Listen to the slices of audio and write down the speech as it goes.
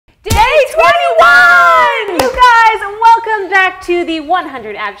back to the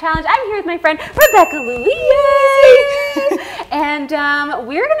 100 ab challenge. I'm here with my friend Rebecca Louise. And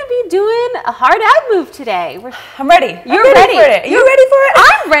we're going to be doing a hard ab move today. I'm ready. You're ready for it. You're ready for it?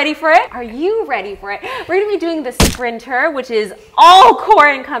 I'm ready for it. Are you ready for it? We're going to be doing the sprinter, which is all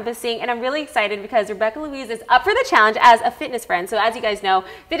core encompassing. And I'm really excited because Rebecca Louise is up for the challenge as a fitness friend. So as you guys know,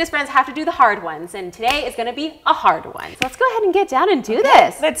 fitness friends have to do the hard ones. And today is going to be a hard one. So let's go ahead and get down and do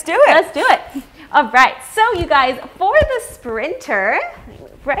this. Let's do it. Let's do it. All right. So you guys, for the sprinter,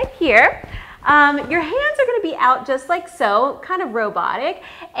 right here, your hands are going to be out just like so, kind of robotic.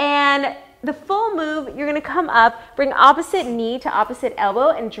 And the full move, you're going to come up, bring opposite knee to opposite elbow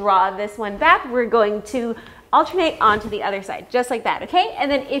and draw this one back. We're going to alternate onto the other side, just like that, okay?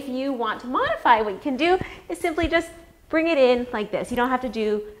 And then if you want to modify, what you can do is simply just bring it in like this. You don't have to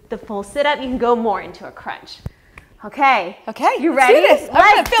do the full sit-up. You can go more into a crunch. Okay. Okay. You ready? Let's do this. I'm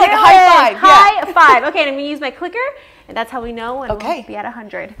Let's going to feel do like a high five. it. High five. Okay, and I'm going to use my clicker, and that's how we know when Okay. we'll be at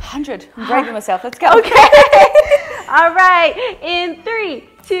 100. 100. I'm braving myself. Let's go. Okay. All right. In 3,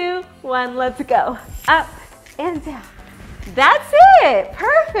 2, 1, let's go. Up and down. That's it.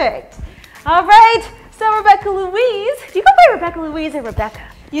 Perfect. All right. So Rebecca Louise. Do you go by Rebecca Louise or Rebecca?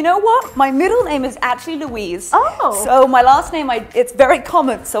 You know what? My middle name is actually Louise. Oh. So my last name, it's very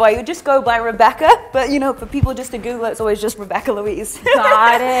common. So I would just go by Rebecca. But you know, for people just to Google it, it's always just Rebecca Louise.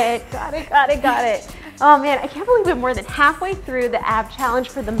 Got it. Got it. Got it. Got it. Oh man, I can't believe we're more than halfway through the ab challenge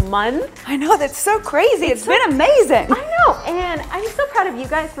for the month. I know, that's so crazy. It's been amazing. I know, and I'm so proud of you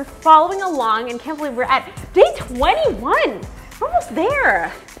guys for following along and can't believe we're at day 21. We're almost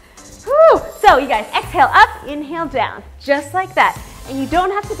there. Whew. So you guys, exhale up, inhale down, just like that. And you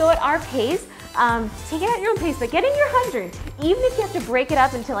don't have to go at our pace. Take it at your own pace, but get in your 100. Even if you have to break it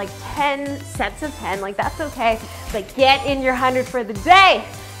up into like 10 sets of 10, like that's okay. But get in your 100 for the day.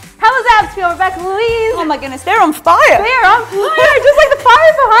 How does abs feel, Rebecca Louise? Oh my goodness, they're on fire. They're on fire, just like the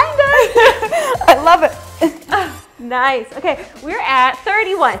fire behind us. I love it. Nice. Okay, we're at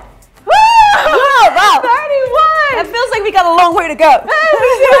 31. Woo! Oh, wow. 31. That feels like we got a long way to go. Actually,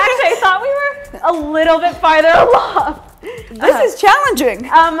 I thought we were a little bit farther along. This is challenging.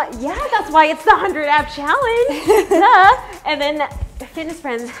 Yeah, that's why it's the 100 ab challenge. Duh. And then, fitness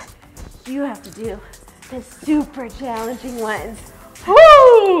friends, you have to do the super challenging ones.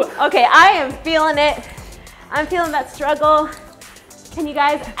 Woo! Okay, I am feeling it. I'm feeling that struggle. And you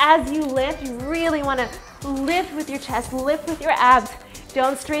guys, as you lift, you really want to lift with your chest, lift with your abs.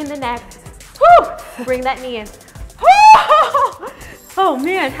 Don't strain the neck. Woo! Bring that knee in. Woo! Oh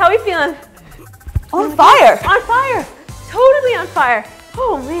man, how are we feeling? On fire. On fire. Totally on fire.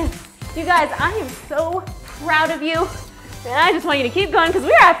 Oh man. You guys, I am so proud of you. And I just want you to keep going because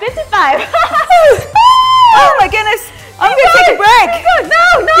we're at 55. Oh my goodness. I'm going to take a break. No,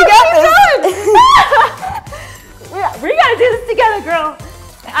 you got this. We got to do this together, girl.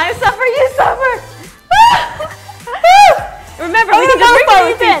 I suffer, you suffer. Remember, we can modify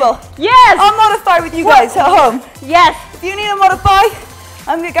with people. Yes. I'll modify with you guys at home. Yes. If you need to modify,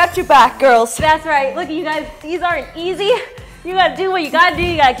 got your back, girls. That's right. Look at you guys. These aren't easy. You got to do what you got to do.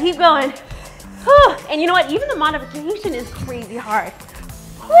 You got to keep going. Whew. And you know what? Even the modification is crazy hard.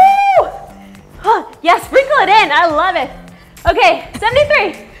 Woo! Yes, sprinkle it in. I love it. Okay,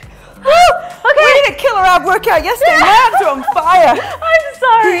 73. Woo! Okay. We did a killer ab workout yesterday. My abs are on fire. I'm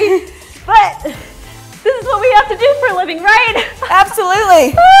sorry, but this is what we have to do for a living, right?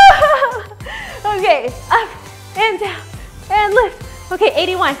 Absolutely. Okay, up and down and lift. Okay,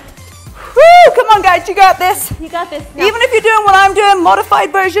 81. Woo! Come on, guys, you got this. You got this. No. Even if you're doing what I'm doing,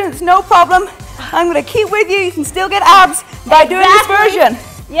 modified version, it's no problem. I'm gonna keep with you. You can still get abs by doing this version.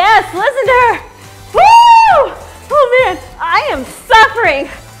 Yes, listen to her. Woo! Oh man, I am suffering.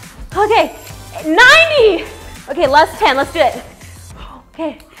 Okay, 90. Okay, last 10, let's do it.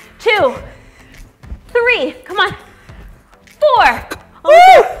 Okay, 2, 3, come on. 4,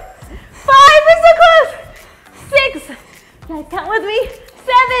 Woo! 5, we're so close. 6, guys, count with me.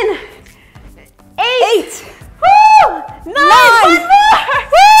 7, 8. Woo! 9, 1 more.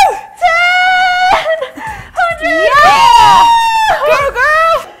 Woo! 10, 100. Yeah! Go,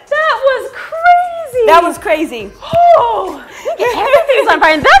 girl! That was crazy. That was crazy. Oh, everything's on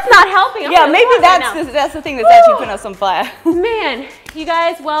fire, and that's not helping. Yeah, maybe that's the thing that's actually putting us on fire. Man, you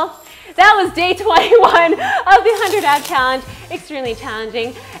guys, well, that was day 21 of the 100 ab challenge. Extremely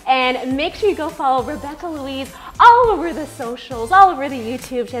challenging. And make sure you go follow Rebecca Louise all over the socials, all over the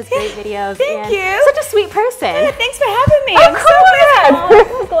YouTube. She has great videos. Thank you. Such a sweet person. Yeah, thanks for having me. I'm so glad. Oh, I'm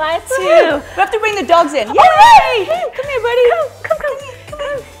so glad too. We have to bring the dogs in. Yay! Right. Come here, buddy. Come.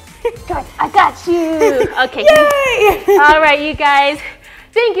 God, I got you. Okay. Yay! All right, you guys.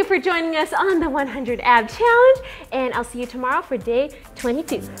 Thank you for joining us on the 100 Ab Challenge, and I'll see you tomorrow for day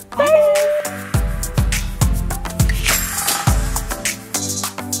 22. Bye.